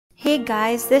Hey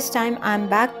guys, this time I'm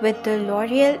back with the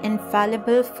Loreal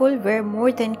Infallible Full Wear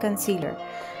More Than Concealer.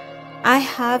 I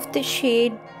have the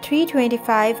shade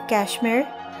 325 Cashmere.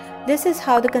 This is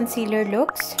how the concealer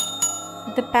looks.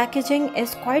 The packaging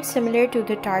is quite similar to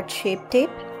the Tarte Shape Tape.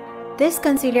 This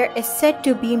concealer is said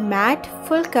to be matte,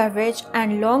 full coverage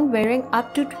and long wearing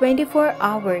up to 24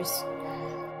 hours.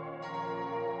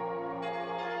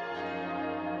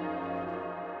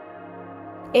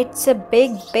 It's a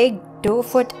big doe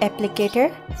foot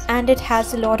applicator and it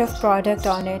has a lot of product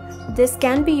on it. This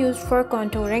can be used for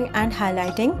contouring and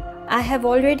highlighting. I have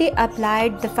already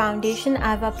applied the foundation.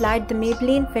 I've applied the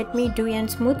Maybelline Fit Me Dewy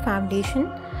and Smooth foundation,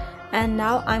 and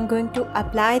now I'm going to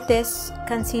apply this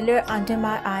concealer under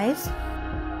my eyes.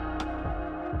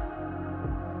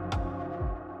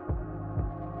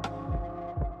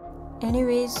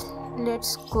 Anyways,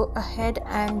 let's go ahead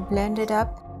and blend it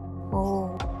up.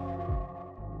 Oh.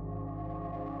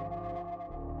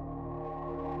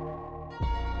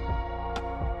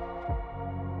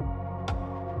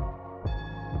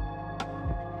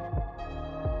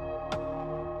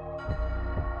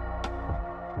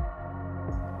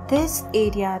 This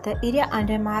area, the area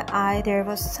under my eye, there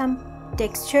was some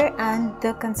texture and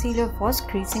the concealer was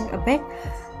creasing a bit,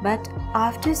 but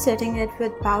after setting it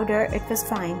with powder it was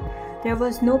fine. There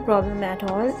was no problem at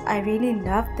all. I really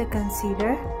love the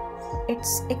concealer.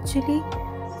 It's actually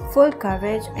full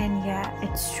coverage, and yeah,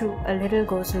 it's true, a little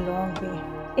goes a long way.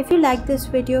 If you like this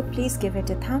video, please give it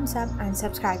a thumbs up and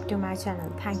subscribe to my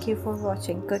channel. Thank you for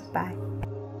watching. Goodbye.